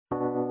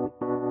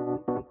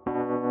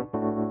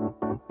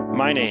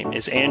My name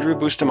is Andrew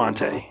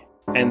Bustamante,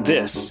 and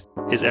this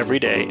is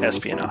Everyday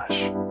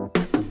Espionage.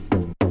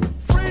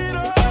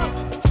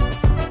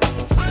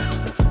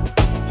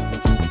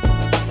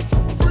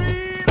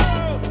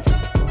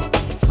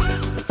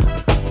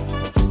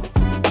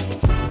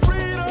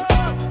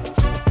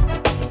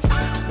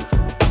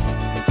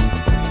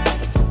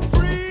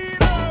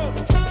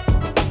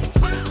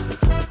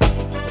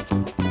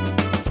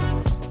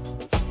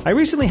 I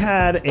recently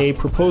had a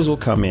proposal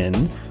come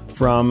in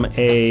from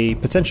a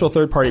potential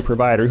third-party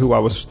provider who I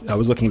was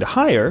looking to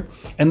hire,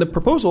 and the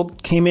proposal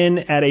came in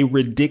at a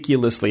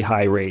ridiculously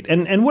high rate.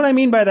 And what I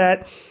mean by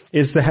that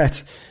is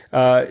that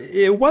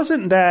it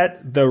wasn't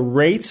that the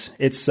rate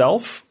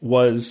itself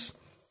was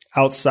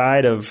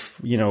outside of,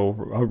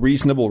 a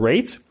reasonable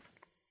rate.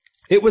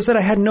 It was that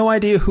I had no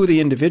idea who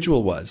the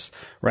individual was,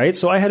 right?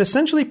 So I had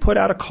essentially put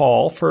out a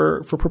call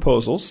for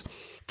proposals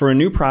for a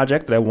new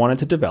project that I wanted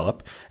to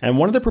develop. And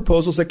one of the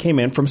proposals that came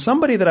in from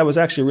somebody that I was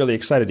actually really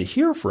excited to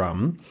hear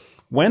from,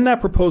 when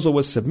that proposal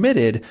was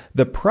submitted,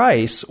 the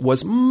price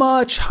was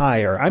much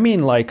higher. I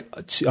mean, like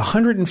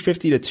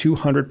 150 to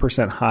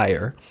 200%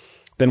 higher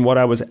than what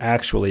I was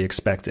actually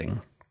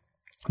expecting.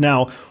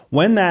 Now,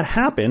 when that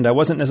happened, I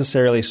wasn't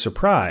necessarily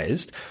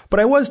surprised, but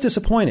I was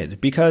disappointed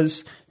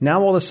because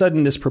now all of a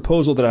sudden this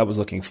proposal that I was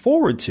looking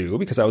forward to,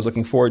 because I was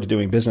looking forward to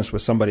doing business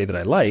with somebody that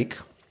I like,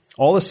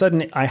 all of a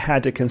sudden I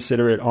had to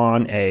consider it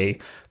on a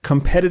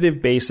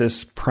competitive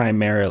basis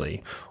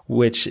primarily,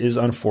 which is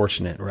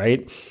unfortunate,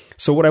 right?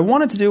 So what I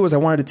wanted to do was I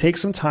wanted to take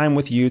some time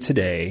with you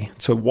today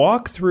to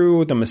walk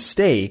through the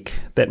mistake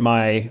that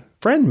my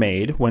friend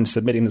made when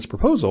submitting this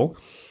proposal,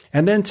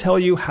 and then tell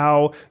you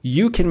how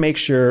you can make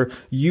sure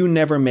you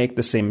never make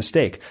the same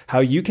mistake,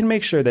 how you can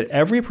make sure that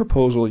every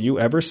proposal you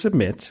ever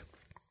submit,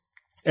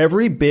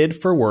 every bid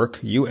for work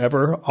you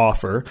ever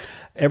offer,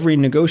 every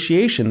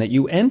negotiation that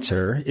you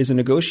enter is a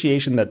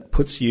negotiation that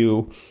puts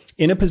you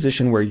in a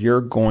position where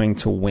you're going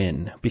to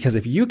win. Because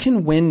if you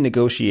can win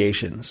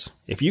negotiations,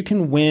 if you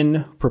can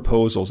win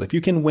proposals, if you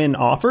can win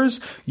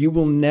offers, you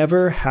will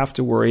never have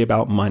to worry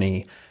about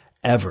money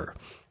ever.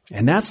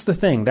 And that's the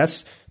thing.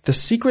 That's the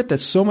secret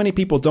that so many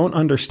people don't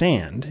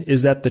understand,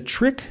 is that the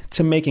trick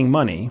to making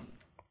money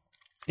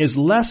is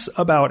less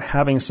about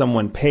having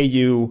someone pay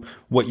you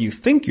what you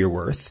think you're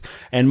worth,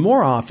 and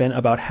more often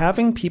about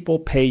having people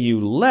pay you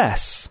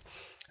less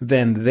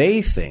than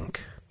they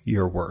think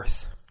you're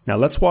worth. Now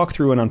let's walk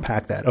through and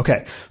unpack that.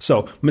 Okay,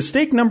 so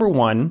mistake number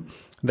one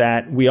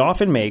that we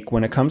often make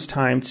when it comes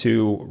time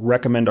to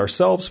recommend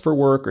ourselves for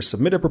work or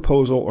submit a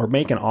proposal or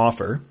make an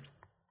offer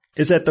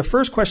is that the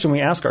first question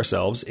we ask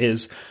ourselves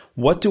is,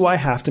 what do I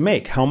have to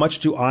make? How much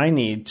do I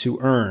need to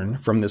earn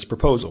from this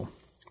proposal?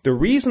 The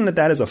reason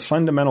that is a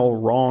fundamental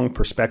wrong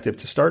perspective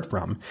to start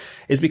from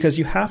is because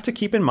you have to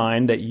keep in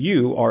mind that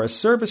you are a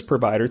service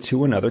provider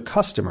to another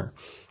customer.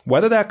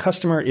 Whether that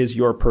customer is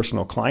your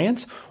personal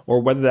client,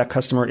 or whether that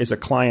customer is a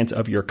client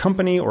of your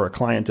company or a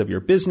client of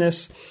your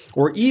business,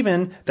 or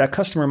even that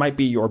customer might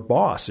be your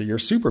boss or your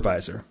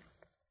supervisor.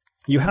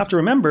 You have to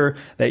remember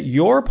that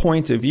your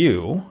point of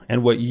view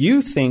and what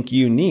you think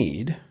you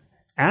need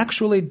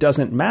actually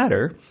doesn't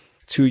matter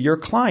to your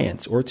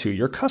client or to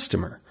your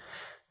customer.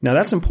 Now,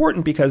 that's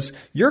important because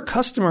your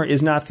customer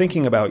is not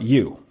thinking about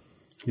you.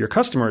 Your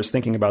customer is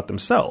thinking about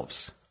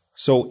themselves.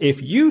 So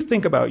if you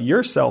think about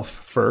yourself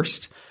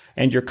first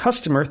and your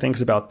customer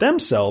thinks about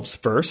themselves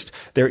first,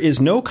 there is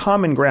no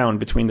common ground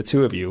between the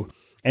two of you.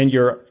 And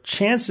your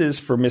chances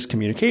for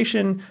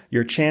miscommunication,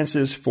 your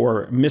chances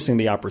for missing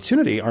the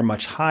opportunity are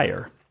much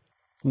higher.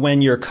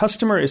 When your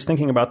customer is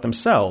thinking about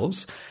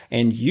themselves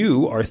and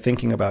you are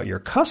thinking about your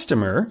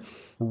customer,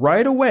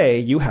 right away,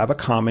 you have a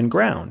common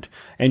ground,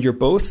 and you're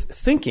both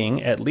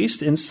thinking, at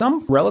least in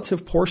some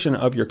relative portion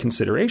of your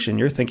consideration,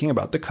 you're thinking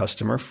about the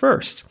customer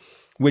first,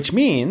 which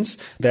means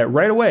that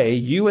right away,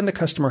 you and the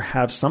customer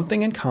have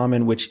something in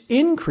common, which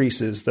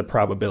increases the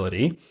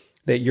probability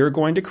that you're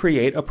going to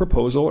create a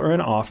proposal or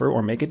an offer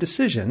or make a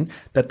decision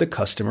that the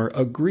customer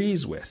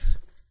agrees with.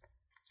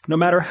 No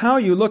matter how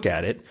you look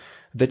at it,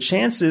 the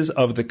chances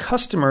of the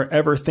customer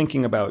ever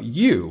thinking about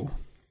you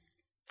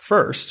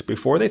first,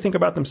 before they think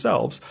about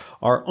themselves,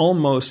 are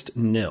almost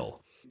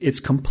nil. It's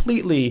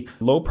completely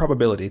low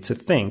probability to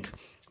think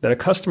that a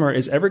customer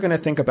is ever going to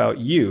think about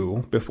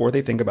you before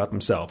they think about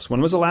themselves.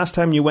 When was the last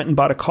time you went and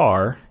bought a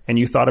car and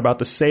you thought about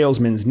the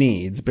salesman's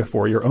needs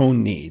before your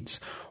own needs?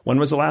 When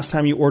was the last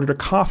time you ordered a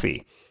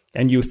coffee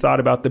and you thought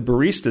about the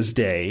barista's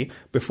day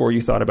before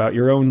you thought about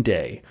your own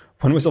day?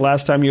 When was the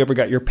last time you ever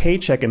got your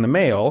paycheck in the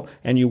mail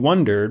and you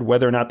wondered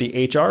whether or not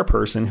the HR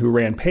person who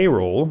ran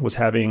payroll was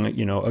having,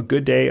 a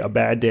good day, a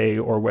bad day,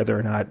 or whether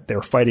or not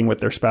they're fighting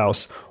with their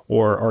spouse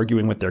or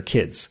arguing with their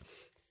kids?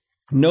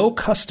 No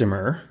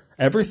customer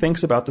ever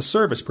thinks about the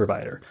service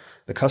provider.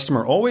 The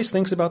customer always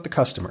thinks about the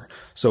customer.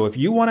 So if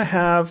you want to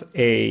have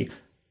a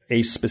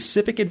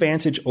specific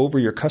advantage over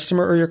your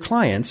customer or your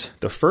client,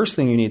 the first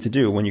thing you need to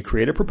do when you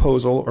create a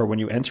proposal or when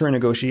you enter a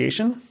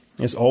negotiation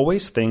is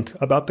always think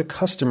about the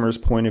customer's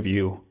point of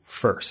view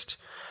first.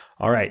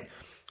 All right.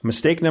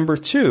 Mistake number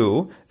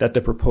 2 that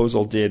the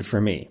proposal did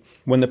for me.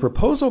 When the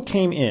proposal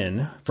came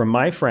in from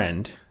my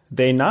friend,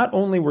 they not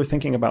only were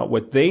thinking about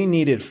what they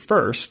needed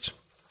first,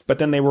 but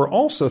then they were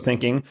also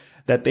thinking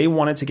that they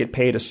wanted to get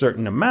paid a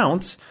certain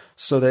amount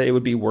so that it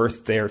would be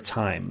worth their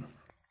time.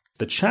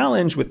 The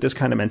challenge with this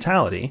kind of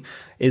mentality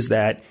is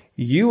that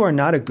you are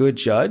not a good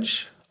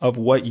judge of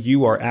what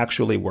you are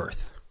actually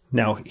worth.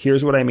 Now,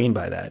 here's what I mean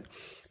by that.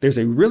 There's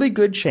a really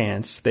good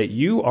chance that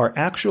you are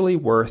actually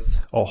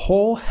worth a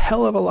whole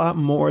hell of a lot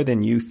more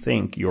than you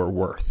think you're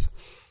worth.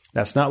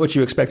 That's not what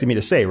you expected me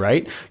to say,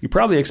 right? You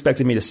probably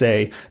expected me to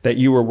say that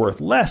you were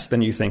worth less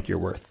than you think you're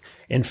worth.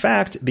 In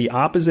fact, the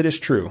opposite is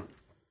true.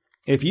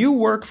 If you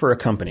work for a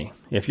company,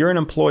 if you're an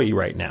employee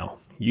right now,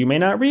 you may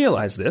not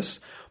realize this,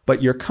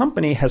 but your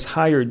company has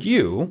hired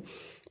you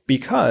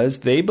because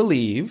they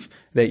believe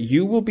that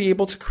you will be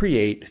able to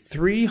create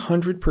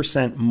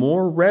 300%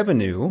 more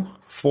revenue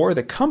for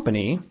the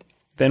company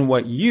than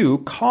what you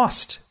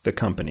cost the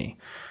company.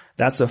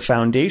 That's a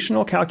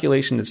foundational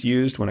calculation that's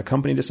used when a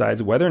company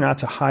decides whether or not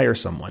to hire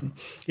someone.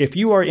 If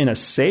you are in a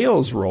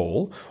sales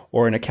role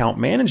or an account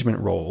management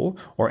role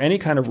or any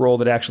kind of role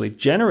that actually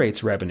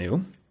generates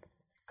revenue,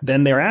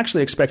 then they're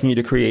actually expecting you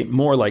to create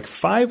more like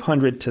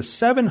 500 to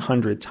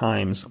 700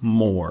 times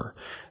more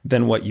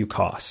than what you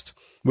cost,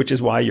 which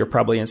is why you're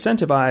probably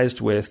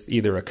incentivized with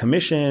either a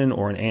commission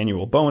or an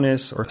annual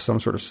bonus or some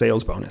sort of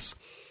sales bonus.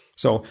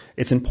 So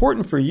it's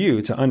important for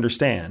you to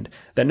understand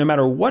that no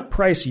matter what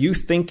price you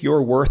think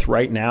you're worth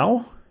right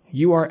now,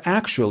 you are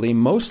actually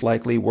most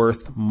likely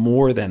worth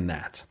more than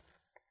that.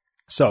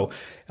 So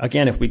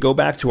again, if we go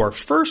back to our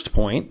first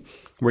point,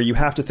 where you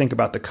have to think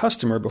about the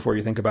customer before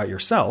you think about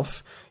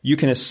yourself, you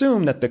can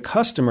assume that the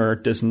customer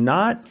does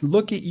not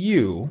look at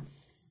you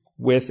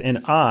with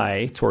an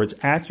eye towards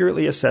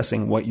accurately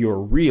assessing what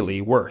you're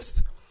really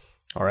worth.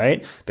 All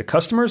right? The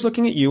customer is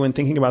looking at you and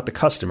thinking about the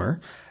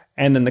customer,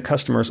 and then the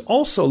customer is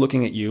also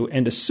looking at you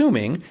and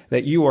assuming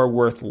that you are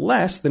worth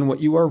less than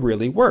what you are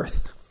really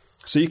worth.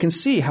 So you can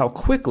see how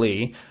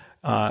quickly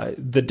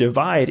the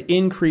divide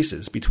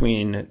increases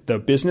between the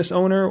business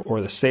owner or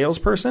the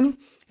salesperson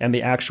and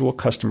the actual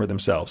customer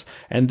themselves.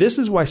 And this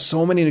is why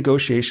so many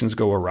negotiations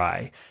go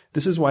awry.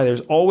 This is why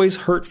there's always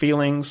hurt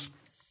feelings.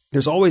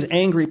 There's always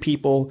angry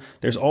people.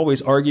 There's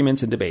always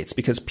arguments and debates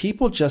because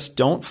people just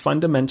don't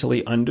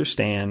fundamentally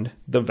understand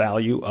the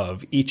value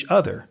of each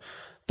other.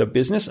 The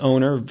business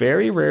owner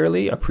very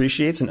rarely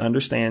appreciates and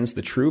understands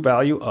the true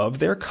value of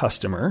their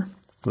customer.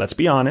 Let's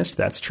be honest,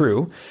 that's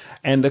true.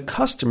 And the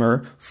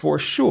customer for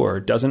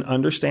sure doesn't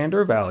understand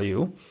or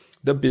value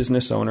the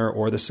business owner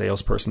or the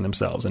salesperson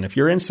themselves. And if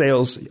you're in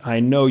sales,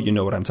 I know you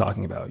know what I'm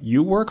talking about.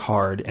 You work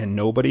hard and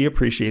nobody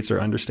appreciates or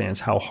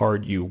understands how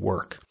hard you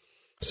work.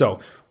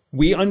 So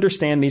we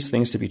understand these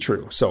things to be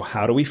true. So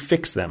how do we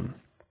fix them?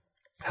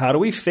 How do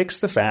we fix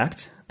the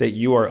fact that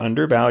you are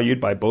undervalued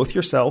by both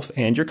yourself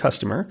and your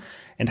customer?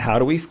 And how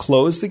do we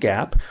close the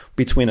gap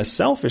between a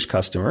selfish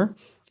customer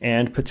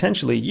and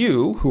potentially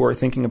you who are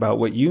thinking about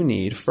what you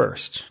need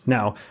first?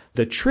 Now,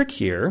 the trick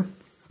here,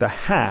 the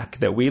hack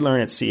that we learn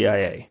at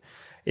CIA,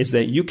 is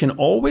that you can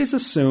always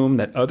assume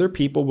that other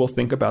people will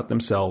think about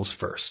themselves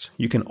first.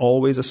 You can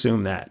always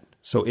assume that.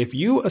 So if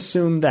you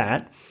assume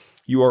that,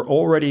 you are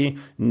already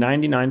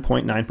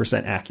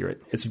 99.9%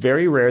 accurate. It's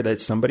very rare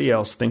that somebody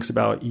else thinks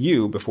about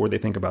you before they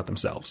think about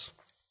themselves.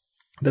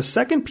 The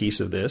second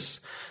piece of this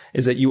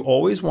is that you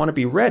always want to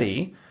be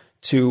ready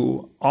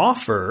to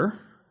offer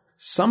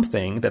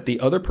something that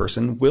the other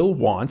person will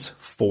want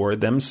for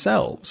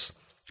themselves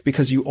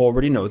because you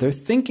already know they're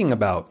thinking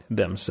about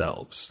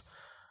themselves.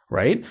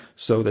 Right?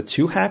 So the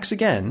two hacks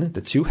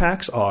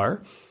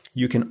are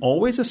you can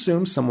always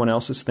assume someone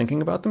else is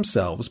thinking about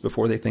themselves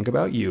before they think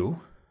about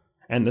you.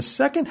 And the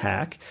second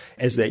hack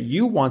is that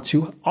you want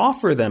to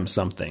offer them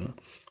something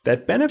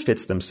that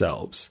benefits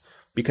themselves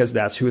because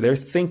that's who they're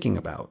thinking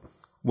about.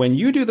 When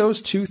you do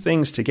those two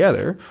things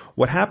together,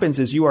 what happens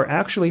is you are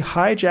actually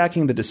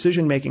hijacking the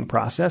decision-making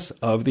process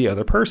of the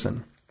other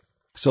person.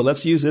 So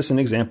let's use this as an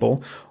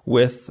example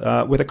with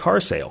a car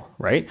sale,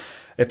 right?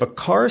 If a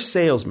car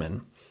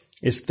salesman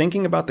is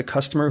thinking about the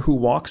customer who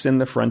walks in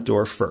the front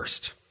door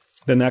first,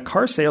 then that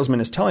car salesman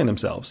is telling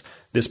themselves,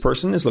 this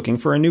person is looking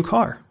for a new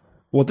car.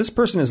 Well, this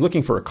person is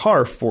looking for a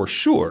car for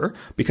sure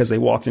because they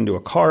walked into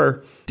a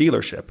car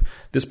dealership.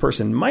 This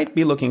person might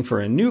be looking for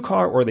a new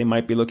car or they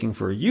might be looking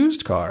for a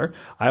used car.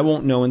 I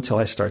won't know until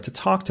I start to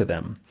talk to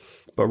them.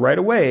 But right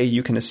away,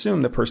 you can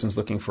assume the person's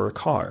looking for a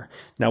car.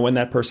 Now, when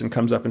that person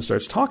comes up and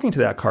starts talking to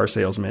that car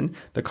salesman,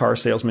 the car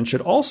salesman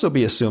should also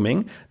be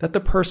assuming that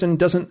the person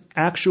doesn't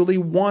actually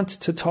want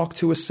to talk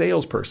to a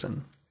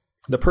salesperson.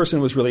 The person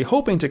was really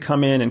hoping to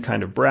come in and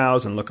kind of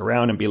browse and look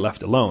around and be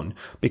left alone,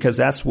 because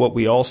that's what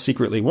we all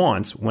secretly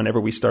want whenever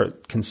we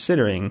start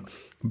considering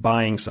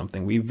buying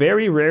something. We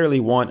very rarely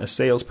want a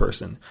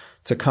salesperson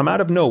to come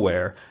out of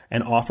nowhere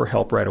and offer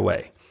help right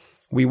away.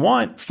 We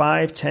want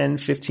 5, 10,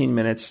 15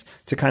 minutes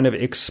to kind of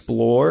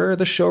explore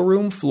the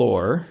showroom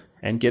floor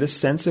and get a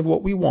sense of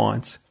what we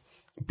want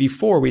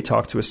before we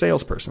talk to a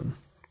salesperson.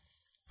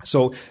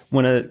 So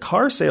when a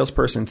car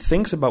salesperson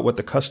thinks about what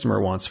the customer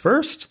wants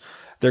first,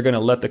 they're going to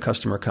let the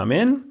customer come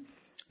in.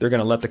 They're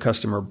going to let the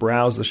customer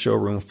browse the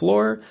showroom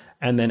floor.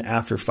 And then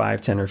after 5,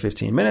 10, or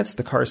 15 minutes,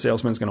 the car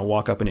salesman is going to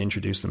walk up and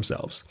introduce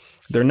themselves.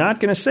 They're not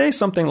going to say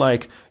something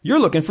like, "You're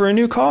looking for a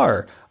new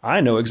car.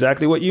 I know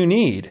exactly what you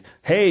need.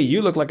 Hey,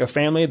 you look like a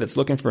family that's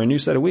looking for a new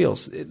set of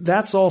wheels."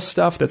 That's all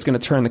stuff that's going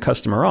to turn the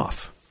customer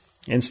off.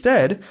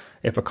 Instead,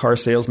 if a car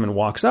salesman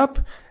walks up,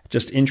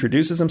 just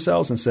introduces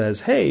themselves and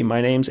says, "Hey,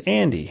 my name's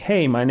Andy.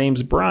 Hey, my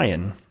name's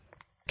Brian.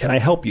 Can I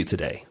help you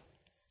today?"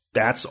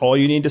 That's all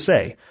you need to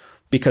say.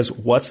 Because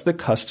what's the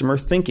customer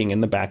thinking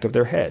in the back of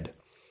their head?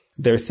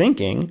 They're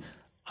thinking,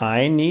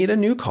 I need a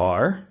new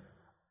car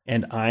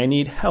and I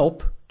need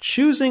help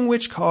choosing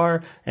which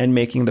car and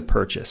making the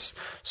purchase.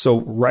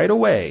 So right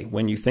away,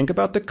 when you think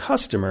about the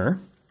customer,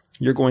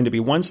 you're going to be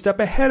one step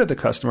ahead of the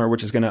customer,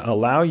 which is going to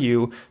allow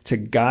you to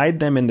guide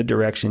them in the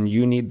direction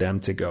you need them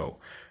to go.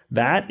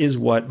 That is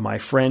what my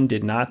friend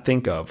did not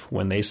think of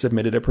when they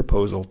submitted a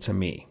proposal to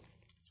me.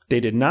 They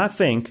did not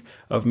think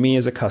of me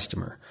as a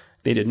customer.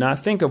 They did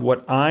not think of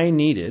what I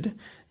needed.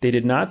 They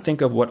did not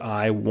think of what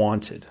I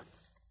wanted.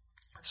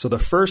 So the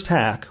first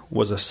hack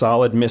was a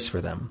solid miss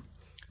for them.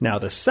 Now,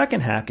 the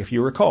second hack, if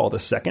you recall, the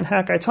second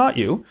hack I taught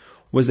you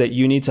was that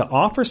you need to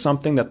offer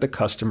something that the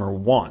customer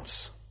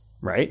wants,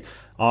 right?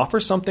 Offer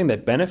something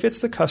that benefits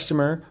the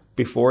customer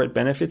before it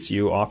benefits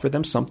you. Offer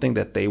them something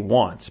that they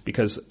want,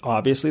 because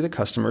obviously the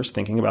customer is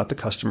thinking about the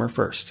customer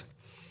first.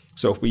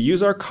 So if we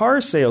use our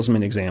car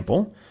salesman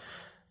example,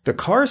 the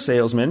car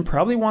salesman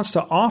probably wants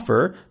to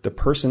offer the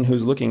person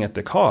who's looking at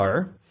the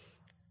car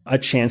a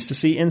chance to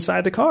see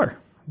inside the car.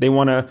 They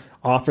want to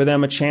offer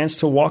them a chance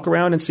to walk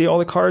around and see all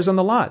the cars on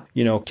the lot.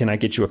 Can I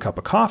get you a cup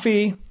of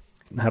coffee?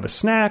 Have a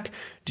snack?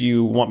 Do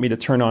you want me to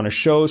turn on a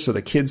show so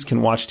the kids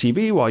can watch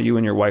TV while you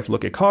and your wife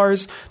look at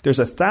cars? There's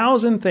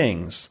 1,000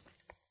 things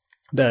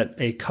that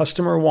a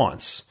customer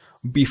wants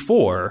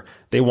before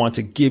they want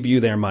to give you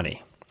their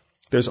money.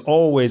 There's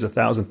always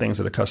 1,000 things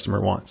that a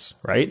customer wants,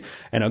 right?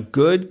 And a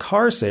good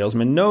car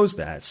salesman knows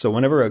that. So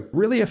whenever a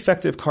really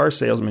effective car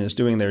salesman is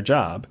doing their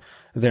job,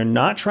 they're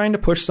not trying to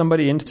push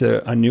somebody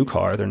into a new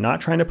car. They're not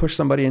trying to push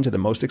somebody into the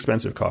most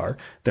expensive car.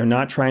 They're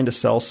not trying to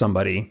sell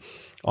somebody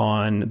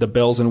on the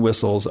bells and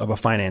whistles of a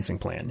financing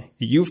plan.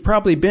 You've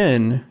probably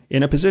been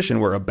in a position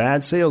where a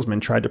bad salesman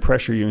tried to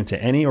pressure you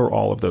into any or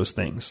all of those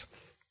things.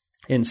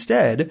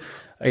 Instead,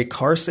 a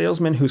car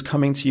salesman who's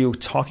coming to you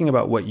talking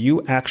about what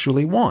you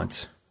actually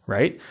want,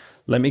 right?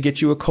 Let me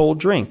get you a cold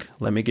drink.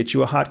 Let me get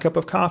you a hot cup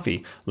of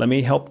coffee. Let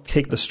me help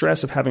take the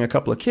stress of having a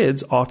couple of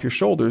kids off your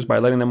shoulders by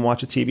letting them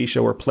watch a TV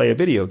show or play a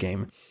video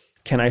game.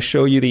 Can I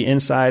show you the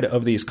inside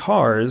of these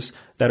cars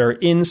that are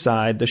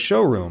inside the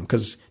showroom?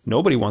 Because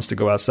nobody wants to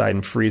go outside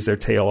and freeze their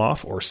tail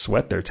off or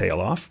sweat their tail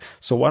off.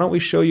 So why don't we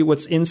show you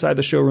what's inside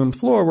the showroom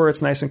floor where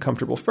it's nice and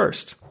comfortable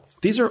first?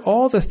 These are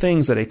all the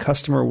things that a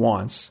customer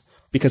wants,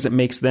 because it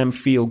makes them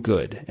feel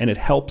good and it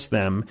helps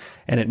them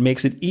and it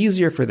makes it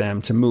easier for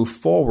them to move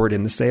forward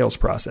in the sales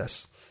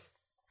process.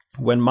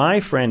 When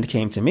my friend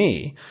came to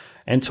me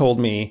and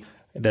told me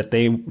that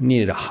they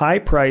needed a high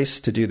price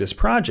to do this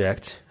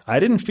project,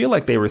 I didn't feel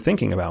like they were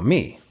thinking about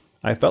me.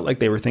 I felt like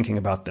they were thinking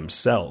about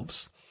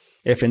themselves.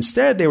 If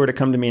instead they were to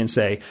come to me and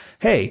say,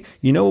 "Hey,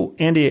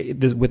 Andy,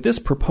 with this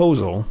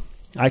proposal,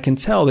 I can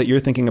tell that you're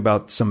thinking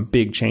about some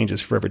big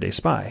changes for Everyday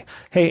Spy.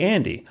 Hey,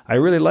 Andy, I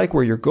really like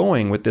where you're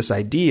going with this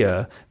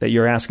idea that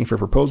you're asking for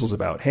proposals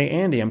about. Hey,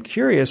 Andy, I'm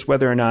curious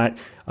whether or not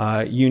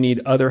you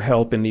need other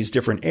help in these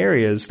different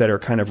areas that are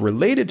kind of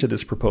related to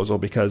this proposal,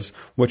 because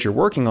what you're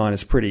working on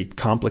is pretty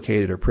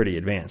complicated or pretty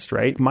advanced,"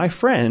 right? My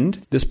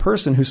friend, this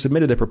person who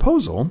submitted the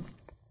proposal,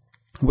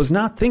 was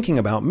not thinking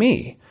about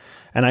me.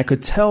 And I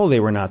could tell they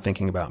were not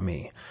thinking about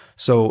me.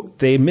 So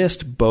they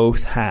missed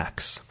both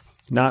hacks.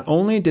 Not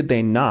only did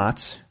they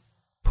not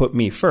put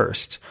me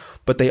first,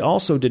 but they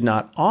also did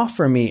not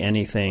offer me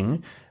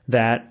anything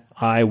that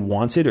I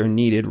wanted or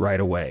needed right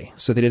away.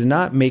 So they did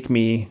not make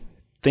me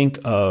think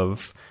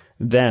of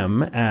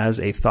them as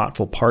a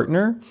thoughtful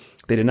partner.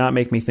 They did not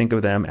make me think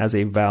of them as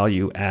a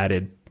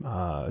value-added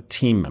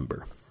team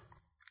member.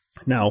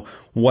 Now,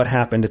 what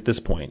happened at this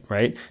point,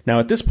 right? Now,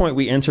 at this point,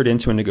 we entered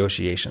into a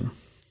negotiation.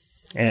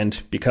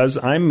 And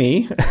because I'm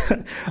me,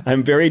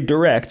 I'm very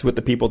direct with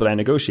the people that I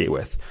negotiate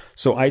with.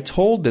 So I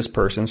told this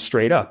person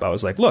straight up, I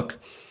was like, "Look,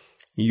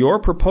 your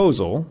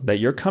proposal that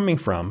you're coming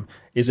from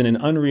is in an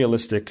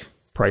unrealistic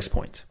price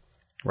point,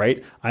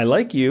 right? I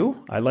like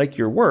you, I like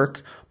your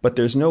work, but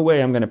there's no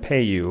way I'm going to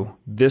pay you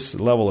this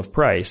level of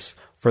price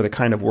for the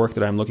kind of work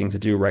that I'm looking to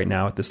do right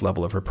now at this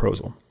level of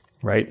proposal,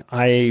 right?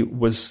 I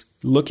was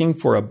looking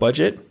for a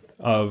budget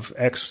of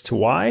X to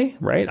Y,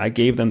 right? I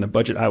gave them the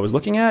budget I was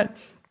looking at.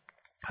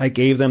 I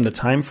gave them the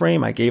time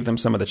frame. I gave them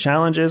some of the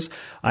challenges.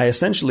 I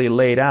essentially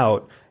laid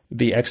out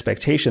the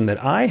expectation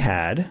that I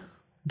had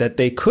that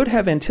they could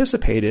have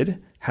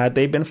anticipated had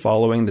they been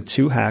following the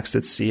 2 hacks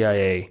that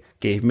CIA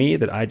gave me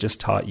that I just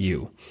taught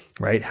you,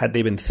 right? Had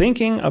they been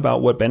thinking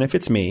about what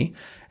benefits me,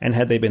 and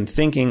had they been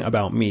thinking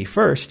about me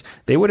first,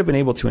 they would have been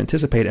able to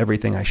anticipate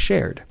everything I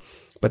shared.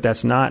 But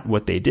that's not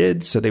what they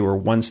did, so they were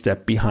one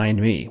step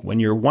behind me. When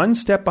you're one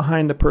step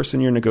behind the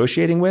person you're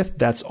negotiating with,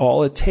 that's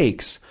all it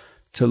takes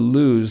to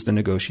lose the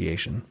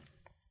negotiation.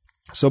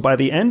 So by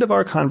the end of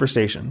our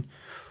conversation,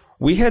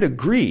 we had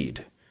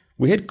agreed,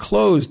 we had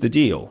closed the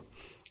deal,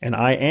 and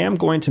I am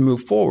going to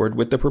move forward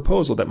with the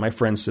proposal that my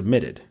friend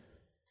submitted.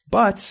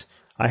 But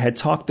I had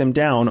talked them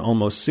down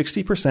almost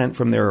 60%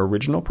 from their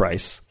original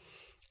price,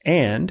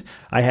 and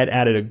I had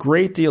added a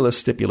great deal of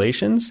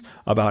stipulations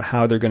about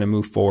how they're going to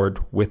move forward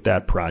with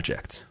that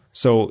project.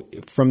 So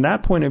from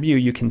that point of view,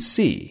 you can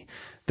see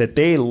that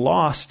they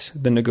lost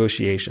the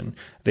negotiation.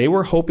 They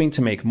were hoping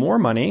to make more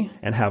money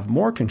and have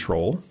more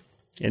control.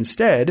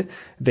 Instead,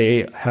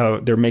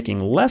 they're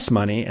making less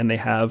money and they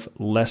have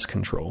less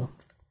control.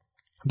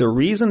 The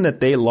reason that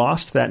they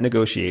lost that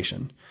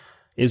negotiation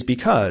is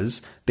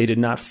because they did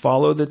not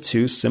follow the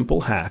two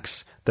simple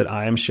hacks that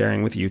I am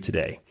sharing with you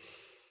today.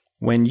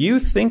 When you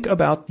think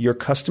about your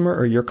customer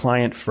or your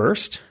client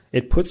first,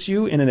 it puts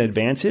you in an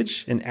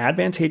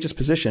advantageous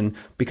position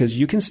because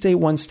you can stay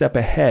one step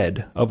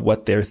ahead of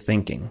what they're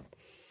thinking.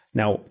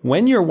 Now,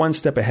 when you're one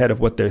step ahead of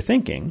what they're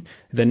thinking,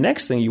 the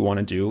next thing you want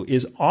to do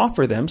is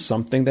offer them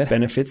something that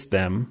benefits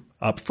them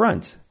up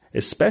front,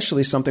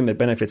 especially something that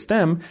benefits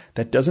them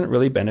that doesn't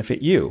really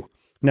benefit you.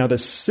 Now, the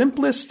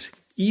simplest,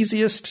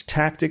 easiest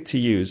tactic to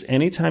use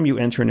anytime you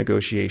enter a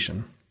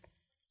negotiation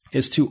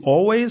is to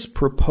always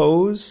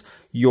propose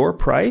your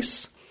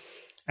price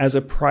as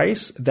a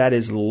price that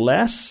is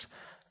less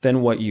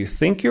than what you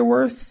think you're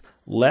worth,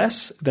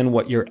 less than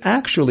what you're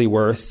actually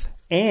worth,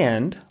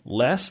 and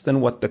less than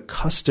what the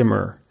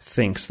customer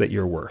thinks that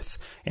you're worth.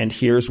 And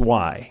here's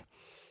why.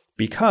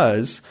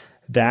 Because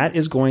that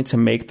is going to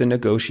make the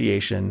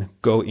negotiation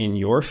go in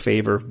your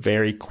favor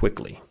very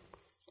quickly.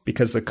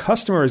 Because the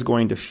customer is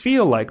going to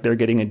feel like they're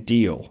getting a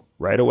deal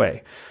right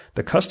away.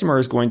 The customer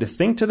is going to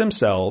think to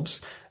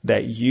themselves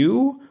that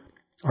you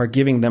are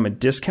giving them a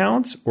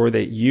discount, or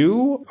that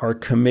you are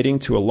committing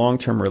to a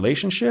long-term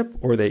relationship,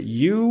 or that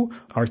you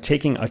are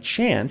taking a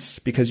chance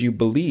because you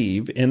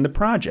believe in the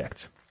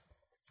project.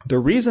 The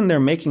reason they're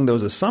making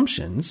those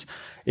assumptions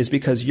is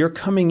because you're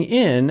coming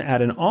in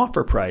at an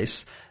offer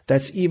price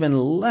that's even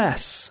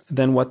less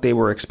than what they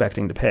were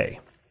expecting to pay.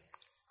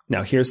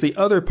 Now, here's the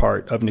other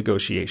part of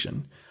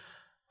negotiation.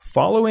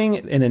 Following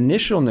an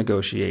initial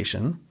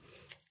negotiation,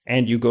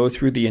 and you go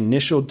through the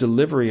initial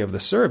delivery of the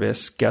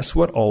service, guess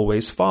what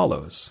always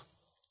follows?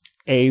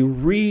 A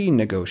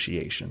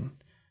renegotiation.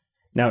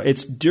 Now,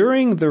 it's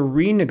during the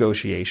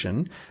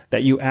renegotiation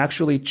that you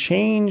actually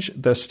change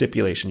the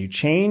stipulation. You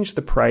change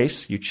the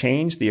price, you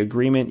change the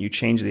agreement, you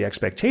change the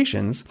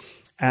expectations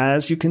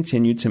as you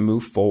continue to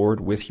move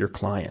forward with your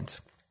client.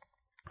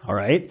 All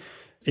right?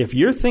 If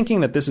you're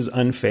thinking that this is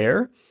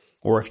unfair,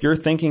 or if you're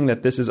thinking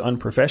that this is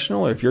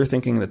unprofessional, or if you're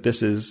thinking that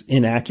this is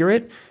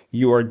inaccurate,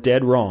 you are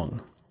dead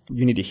wrong.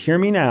 You need to hear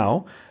me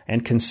now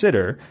and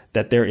consider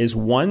that there is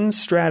one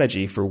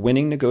strategy for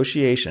winning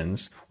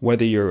negotiations,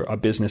 whether you're a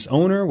business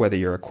owner, whether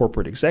you're a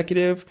corporate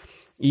executive,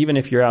 even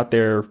if you're out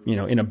there,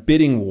 in a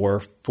bidding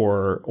war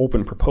for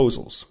open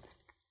proposals.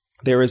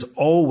 There is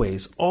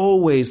always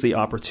the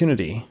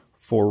opportunity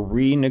for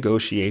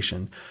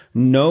renegotiation.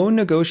 No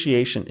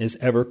negotiation is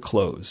ever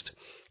closed.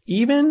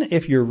 Even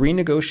if you're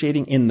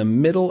renegotiating in the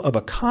middle of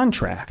a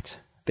contract,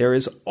 there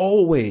is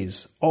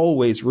always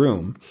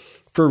room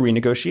for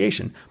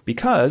renegotiation,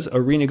 because a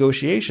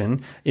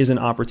renegotiation is an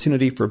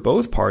opportunity for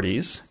both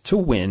parties to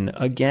win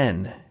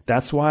again.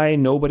 That's why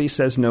nobody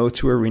says no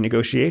to a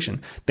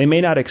renegotiation. They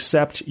may not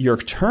accept your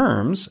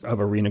terms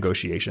of a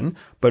renegotiation,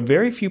 but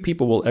very few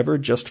people will ever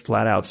just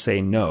flat out say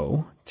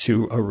no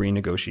to a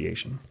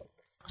renegotiation.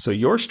 So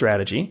your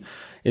strategy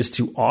is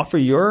to offer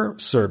your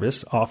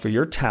service, offer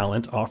your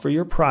talent, offer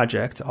your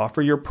project,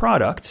 offer your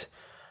product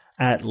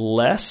at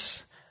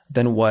less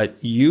than what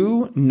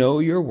you know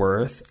you're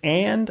worth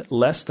and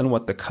less than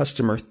what the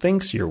customer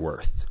thinks you're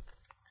worth.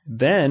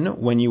 Then,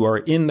 when you are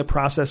in the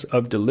process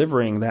of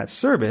delivering that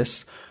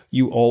service,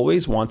 you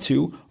always want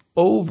to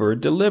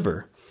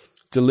over-deliver.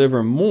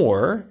 Deliver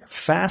more,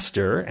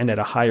 faster, and at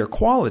a higher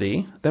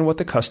quality than what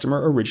the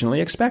customer originally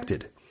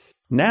expected.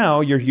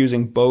 Now you're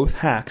using both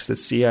hacks that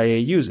CIA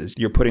uses.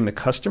 You're putting the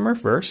customer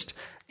first,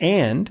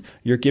 and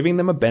you're giving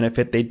them a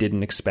benefit they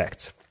didn't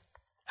expect.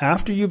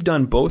 After you've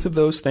done both of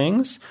those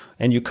things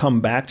and you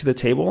come back to the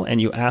table and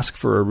you ask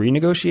for a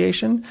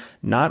renegotiation,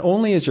 not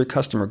only is your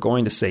customer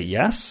going to say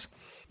yes,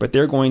 but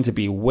they're going to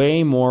be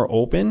way more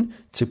open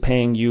to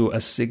paying you a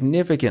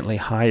significantly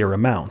higher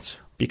amount,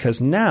 because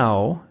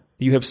now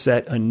you have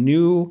set a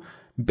new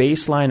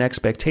baseline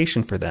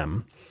expectation for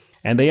them,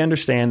 and they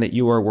understand that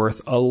you are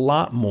worth a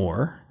lot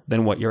more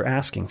than what you're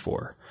asking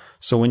for.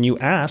 So when you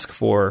ask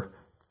for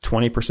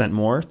 20%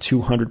 more,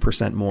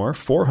 200% more,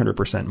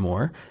 400%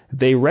 more,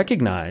 they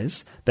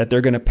recognize that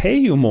they're going to pay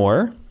you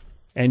more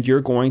and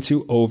you're going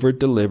to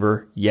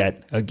over-deliver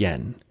yet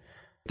again.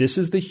 This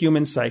is the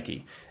human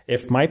psyche.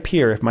 If my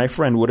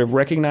friend would have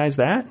recognized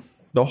that,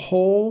 the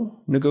whole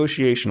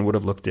negotiation would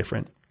have looked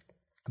different.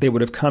 They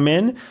would have come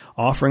in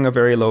offering a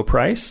very low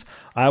price.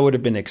 I would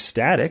have been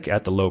ecstatic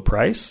at the low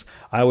price.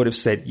 I would have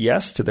said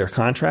yes to their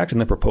contract and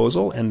the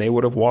proposal, and they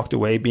would have walked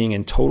away being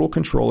in total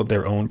control of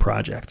their own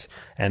project.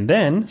 And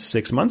then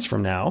 6 months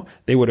from now,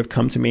 they would have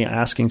come to me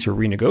asking to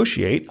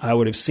renegotiate. I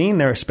would have seen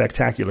their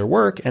spectacular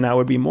work, and I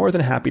would be more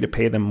than happy to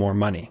pay them more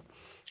money.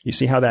 You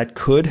see how that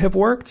could have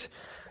worked?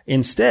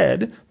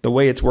 Instead, the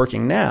way it's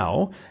working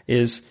now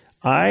is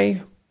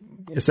I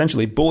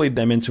essentially bullied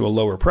them into a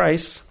lower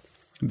price.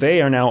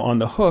 They are now on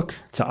the hook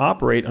to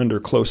operate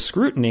under close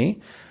scrutiny.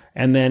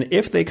 And then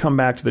if they come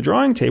back to the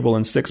drawing table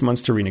in 6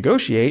 months to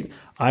renegotiate,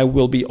 I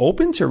will be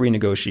open to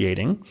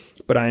renegotiating,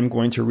 but I'm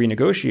going to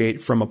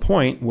renegotiate from a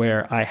point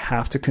where I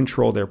have to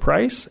control their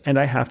price and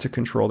I have to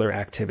control their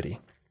activity,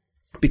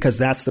 because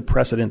that's the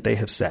precedent they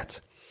have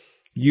set.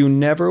 You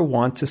never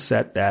want to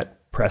set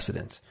that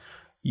precedent.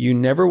 You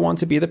never want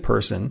to be the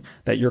person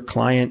that your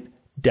client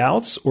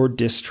doubts or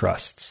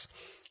distrusts.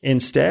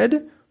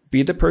 Instead,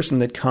 be the person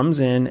that comes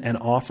in and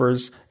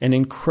offers an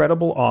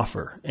incredible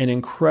offer, an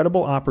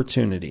incredible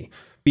opportunity.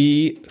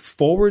 Be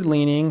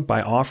forward-leaning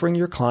by offering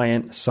your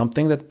client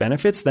something that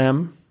benefits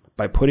them,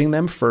 by putting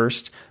them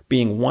first,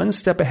 being one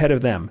step ahead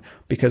of them.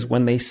 Because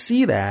when they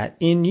see that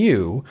in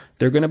you,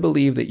 they're going to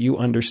believe that you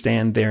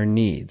understand their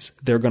needs.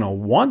 They're going to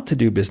want to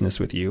do business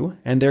with you,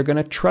 and they're going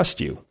to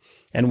trust you.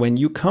 And when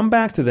you come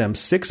back to them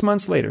 6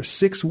 months later,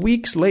 6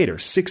 weeks later,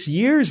 6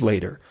 years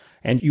later,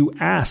 and you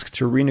ask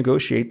to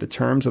renegotiate the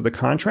terms of the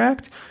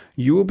contract,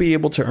 you will be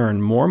able to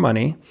earn more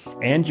money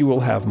and you will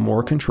have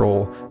more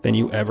control than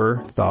you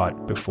ever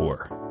thought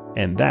before.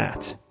 And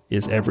that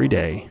is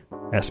everyday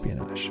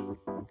espionage.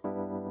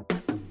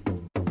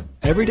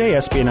 Everyday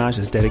espionage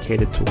is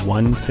dedicated to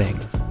one thing: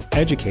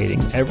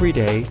 educating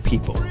everyday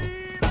people.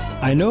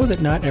 I know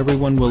that not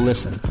everyone will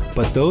listen,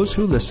 but those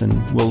who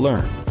listen will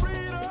learn.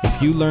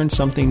 If you learned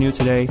something new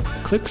today,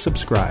 click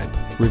subscribe,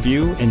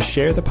 review, and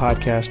share the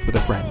podcast with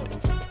a friend.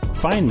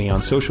 Find me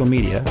on social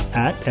media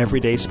at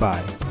Everyday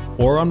Spy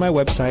or on my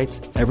website,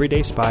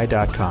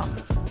 everydayspy.com.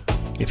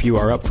 If you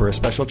are up for a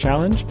special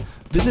challenge,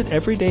 visit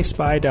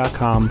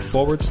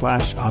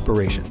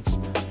everydayspy.com/operations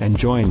and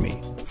join me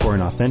for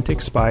an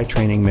authentic spy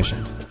training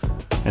mission.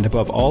 And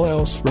above all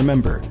else,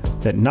 remember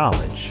that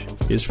knowledge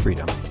is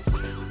freedom.